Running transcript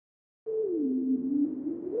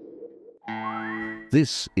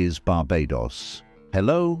This is Barbados.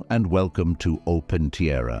 Hello and welcome to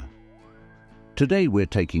Opentiera. Today we're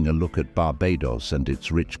taking a look at Barbados and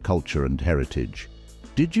its rich culture and heritage.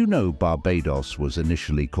 Did you know Barbados was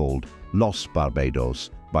initially called Los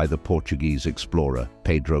Barbados by the Portuguese explorer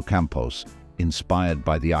Pedro Campos, inspired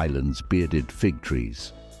by the island's bearded fig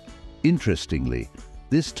trees? Interestingly,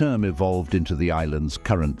 this term evolved into the island's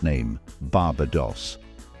current name, Barbados.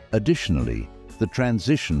 Additionally, the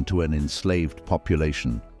transition to an enslaved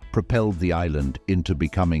population propelled the island into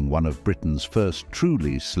becoming one of Britain's first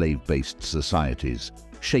truly slave-based societies,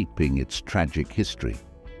 shaping its tragic history.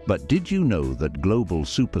 But did you know that global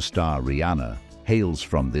superstar Rihanna hails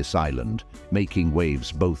from this island, making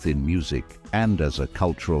waves both in music and as a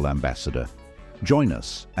cultural ambassador? Join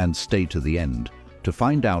us and stay to the end to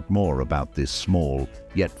find out more about this small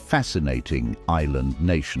yet fascinating island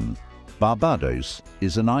nation. Barbados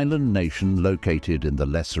is an island nation located in the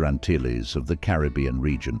Lesser Antilles of the Caribbean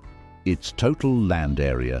region. Its total land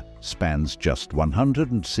area spans just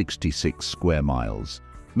 166 square miles,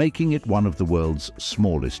 making it one of the world's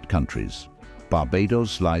smallest countries.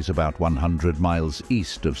 Barbados lies about 100 miles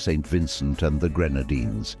east of St. Vincent and the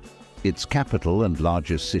Grenadines. Its capital and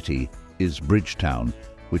largest city is Bridgetown,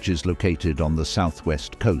 which is located on the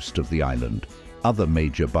southwest coast of the island. Other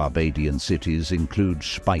major Barbadian cities include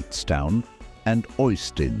Speightstown and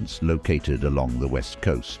Oistins, located along the west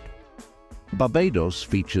coast. Barbados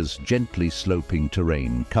features gently sloping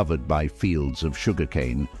terrain covered by fields of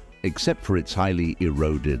sugarcane, except for its highly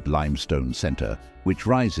eroded limestone center, which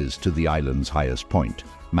rises to the island's highest point,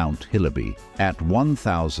 Mount Hillaby, at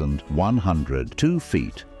 1,102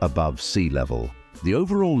 feet above sea level. The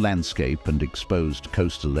overall landscape and exposed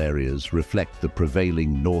coastal areas reflect the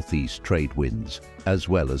prevailing northeast trade winds, as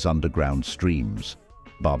well as underground streams.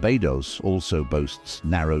 Barbados also boasts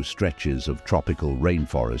narrow stretches of tropical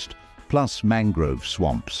rainforest, plus mangrove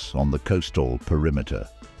swamps on the coastal perimeter.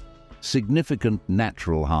 Significant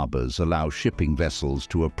natural harbors allow shipping vessels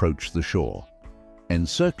to approach the shore.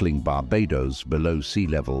 Encircling Barbados below sea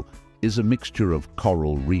level is a mixture of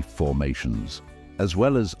coral reef formations, as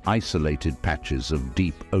well as isolated patches of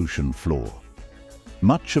deep ocean floor.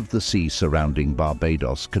 Much of the sea surrounding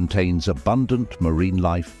Barbados contains abundant marine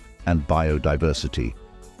life and biodiversity,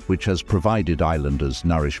 which has provided islanders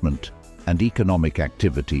nourishment and economic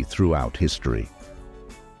activity throughout history.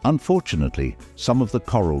 Unfortunately, some of the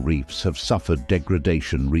coral reefs have suffered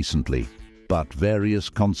degradation recently, but various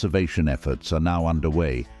conservation efforts are now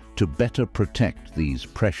underway to better protect these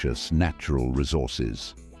precious natural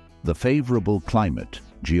resources. The favorable climate,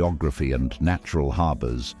 geography and natural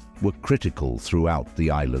harbors were critical throughout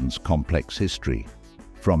the island's complex history.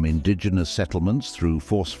 From indigenous settlements through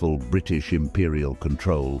forceful British imperial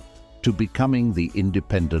control to becoming the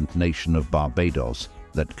independent nation of Barbados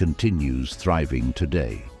that continues thriving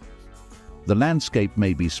today. The landscape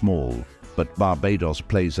may be small, but Barbados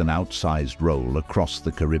plays an outsized role across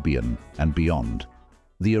the Caribbean and beyond.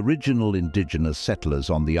 The original indigenous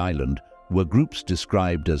settlers on the island were groups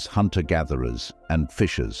described as hunter-gatherers and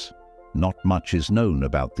fishers. Not much is known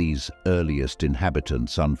about these earliest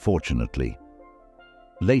inhabitants, unfortunately.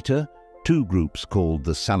 Later, two groups called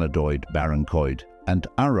the Saladoid, Barrancoid, and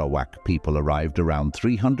Arawak people arrived around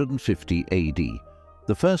 350 AD.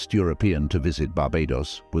 The first European to visit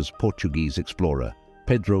Barbados was Portuguese explorer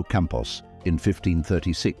Pedro Campos in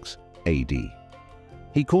 1536 AD.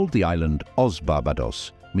 He called the island Os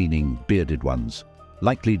Barbados, meaning bearded ones,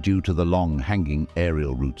 likely due to the long hanging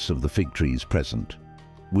aerial roots of the fig trees present.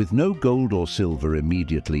 With no gold or silver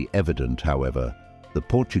immediately evident, however, the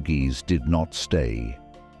Portuguese did not stay.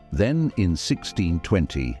 Then in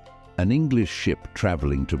 1620, an English ship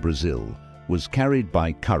traveling to Brazil was carried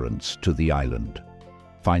by currents to the island.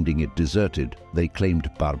 Finding it deserted, they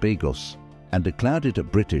claimed Barbados and declared it a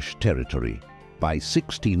British territory. By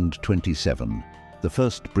 1627, the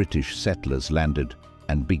first British settlers landed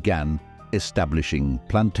and began establishing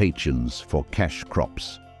plantations for cash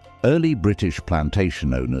crops. Early British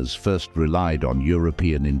plantation owners first relied on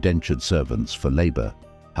European indentured servants for labor.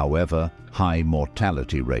 However, high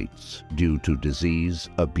mortality rates due to disease,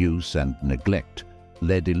 abuse, and neglect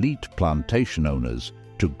led elite plantation owners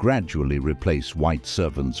to gradually replace white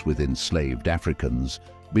servants with enslaved Africans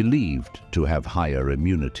believed to have higher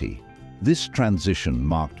immunity. This transition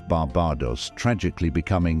marked Barbados tragically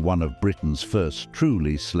becoming one of Britain's first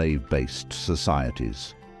truly slave-based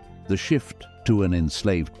societies. The shift to an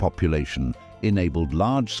enslaved population enabled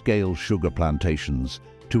large-scale sugar plantations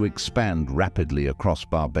to expand rapidly across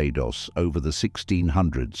Barbados over the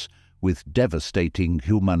 1600s with devastating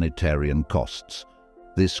humanitarian costs.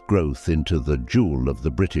 This growth into the jewel of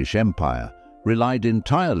the British Empire relied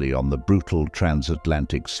entirely on the brutal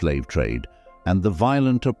transatlantic slave trade and the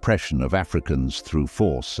violent oppression of Africans through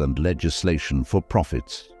force and legislation for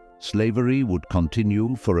profits. Slavery would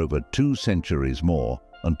continue for over 2 centuries more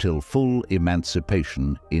until full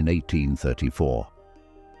emancipation in 1834.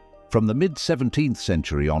 From the mid-17th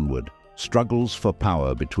century onward, struggles for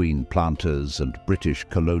power between planters and British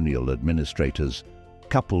colonial administrators,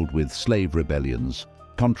 coupled with slave rebellions,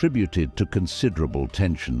 contributed to considerable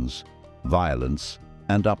tensions, violence,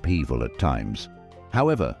 and upheaval at times.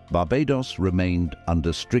 However, Barbados remained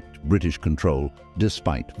under strict British control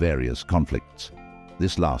despite various conflicts.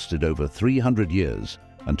 This lasted over 300 years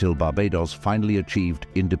until Barbados finally achieved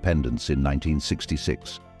independence in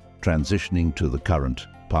 1966, transitioning to the current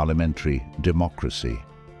parliamentary democracy.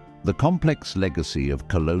 The complex legacy of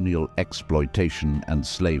colonial exploitation and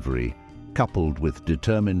slavery, coupled with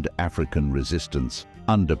determined African resistance,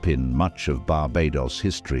 underpin much of Barbados'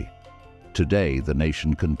 history. Today, the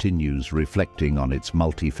nation continues reflecting on its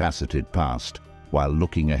multifaceted past, while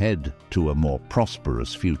looking ahead to a more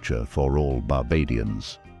prosperous future for all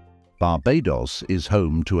Barbadians. Barbados is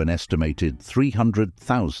home to an estimated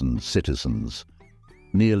 300,000 citizens.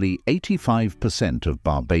 Nearly 85% of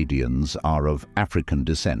Barbadians are of African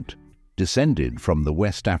descent, descended from the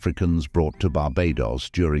West Africans brought to Barbados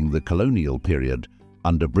during the colonial period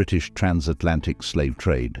under British transatlantic slave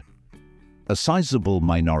trade. A sizable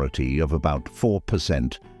minority of about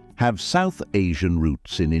 4% have South Asian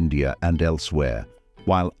roots in India and elsewhere,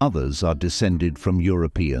 while others are descended from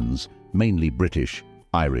Europeans, mainly British,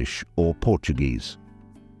 Irish, or Portuguese.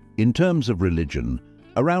 In terms of religion,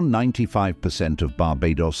 around 95% of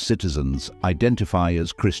Barbados citizens identify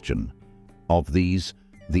as Christian. Of these,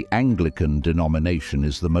 the Anglican denomination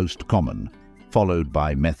is the most common, followed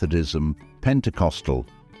by Methodism, Pentecostal,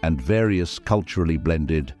 and various culturally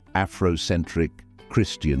blended Afrocentric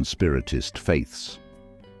Christian Spiritist faiths.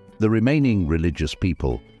 The remaining religious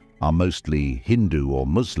people are mostly Hindu or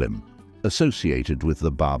Muslim, associated with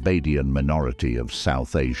the Barbadian minority of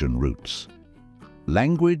South Asian roots.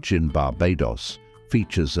 Language in Barbados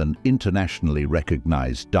features an internationally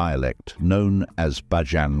recognized dialect known as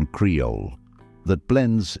Bajan Creole that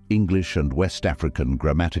blends English and West African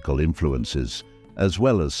grammatical influences, as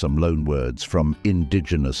well as some loanwords from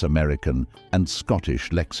indigenous American and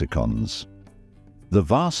Scottish lexicons. The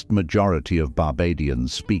vast majority of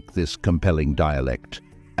Barbadians speak this compelling dialect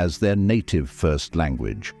as their native first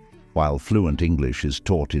language, while fluent English is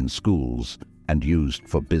taught in schools and used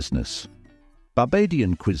for business.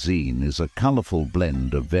 Barbadian cuisine is a colorful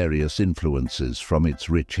blend of various influences from its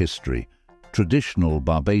rich history. Traditional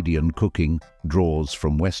Barbadian cooking draws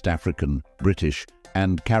from West African, British,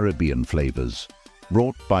 and Caribbean flavors,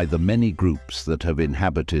 brought by the many groups that have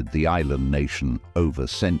inhabited the island nation over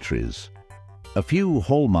centuries. A few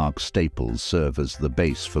hallmark staples serve as the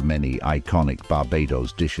base for many iconic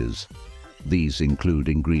Barbados dishes. These include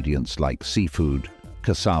ingredients like seafood,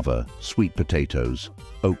 cassava, sweet potatoes,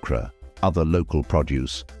 okra, other local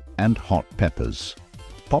produce, and hot peppers.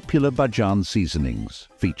 Popular Bajan seasonings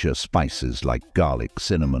feature spices like garlic,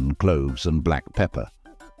 cinnamon, cloves, and black pepper.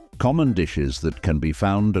 Common dishes that can be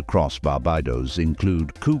found across Barbados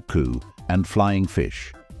include cuckoo and flying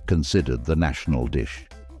fish, considered the national dish.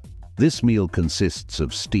 This meal consists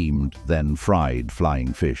of steamed, then fried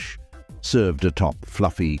flying fish, served atop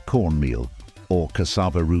fluffy cornmeal or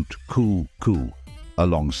cassava root coo,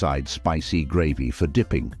 alongside spicy gravy for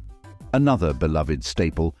dipping. Another beloved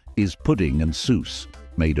staple is pudding and sauce,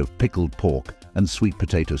 made of pickled pork and sweet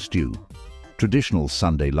potato stew. Traditional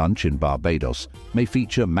Sunday lunch in Barbados may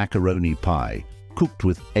feature macaroni pie, cooked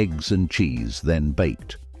with eggs and cheese, then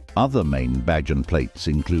baked. Other main Bajan plates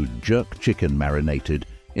include jerk chicken marinated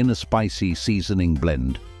in a spicy seasoning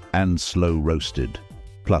blend and slow roasted,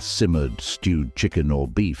 plus simmered stewed chicken or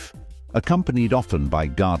beef, accompanied often by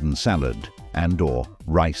garden salad and/or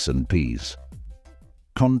rice and peas.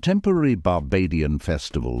 Contemporary Barbadian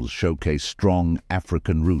festivals showcase strong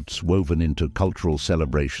African roots woven into cultural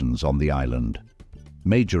celebrations on the island.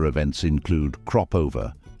 Major events include Crop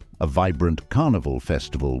Over, a vibrant carnival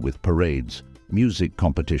festival with parades, music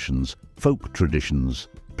competitions, folk traditions,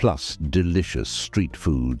 plus delicious street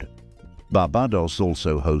food. Barbados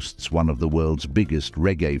also hosts one of the world's biggest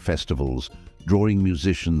reggae festivals, drawing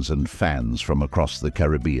musicians and fans from across the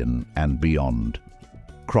Caribbean and beyond.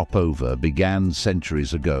 Crop Over began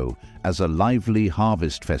centuries ago as a lively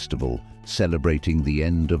harvest festival celebrating the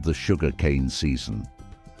end of the sugarcane season.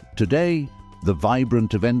 Today, the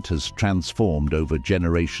vibrant event has transformed over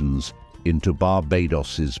generations into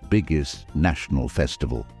Barbados's biggest national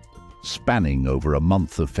festival, spanning over a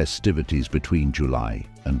month of festivities between July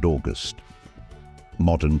and August.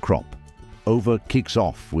 Modern crop. October kicks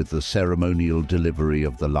off with the ceremonial delivery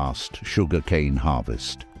of the last sugarcane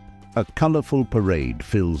harvest. A colorful parade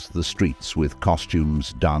fills the streets with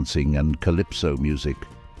costumes, dancing and calypso music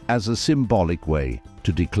as a symbolic way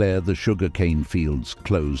to declare the sugarcane fields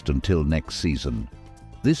closed until next season.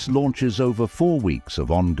 This launches over 4 weeks of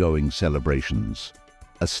ongoing celebrations.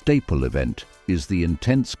 A staple event is the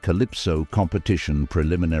intense calypso competition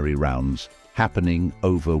preliminary rounds happening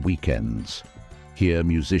over weekends. Here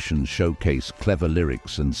musicians showcase clever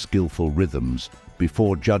lyrics and skillful rhythms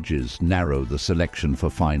before judges narrow the selection for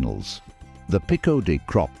finals. The Pico de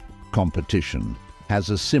Crop competition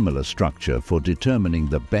has a similar structure for determining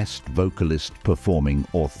the best vocalist performing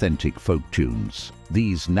authentic folk tunes.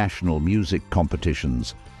 These national music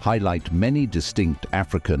competitions highlight many distinct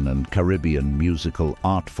African and Caribbean musical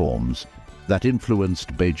art forms that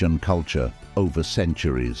influenced Bajan culture over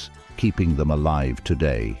centuries, keeping them alive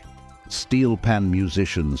today. Steel pan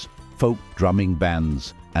musicians, folk drumming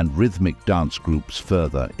bands, and rhythmic dance groups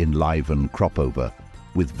further enliven Cropover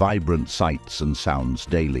with vibrant sights and sounds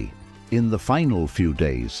daily. In the final few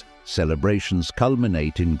days, celebrations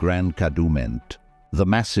culminate in Grand Cadument, the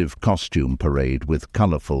massive costume parade with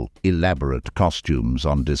colorful, elaborate costumes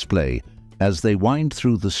on display as they wind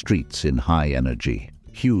through the streets in high energy.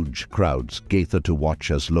 Huge crowds gather to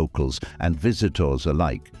watch as locals and visitors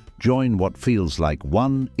alike join what feels like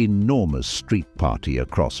one enormous street party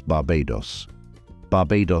across Barbados.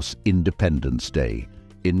 Barbados Independence Day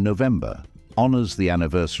in November honors the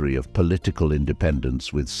anniversary of political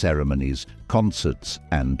independence with ceremonies, concerts,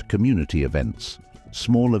 and community events.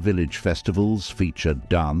 Smaller village festivals feature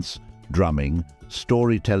dance, drumming,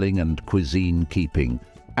 storytelling, and cuisine, keeping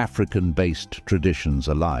African-based traditions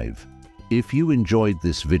alive. If you enjoyed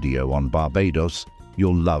this video on Barbados,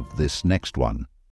 you'll love this next one.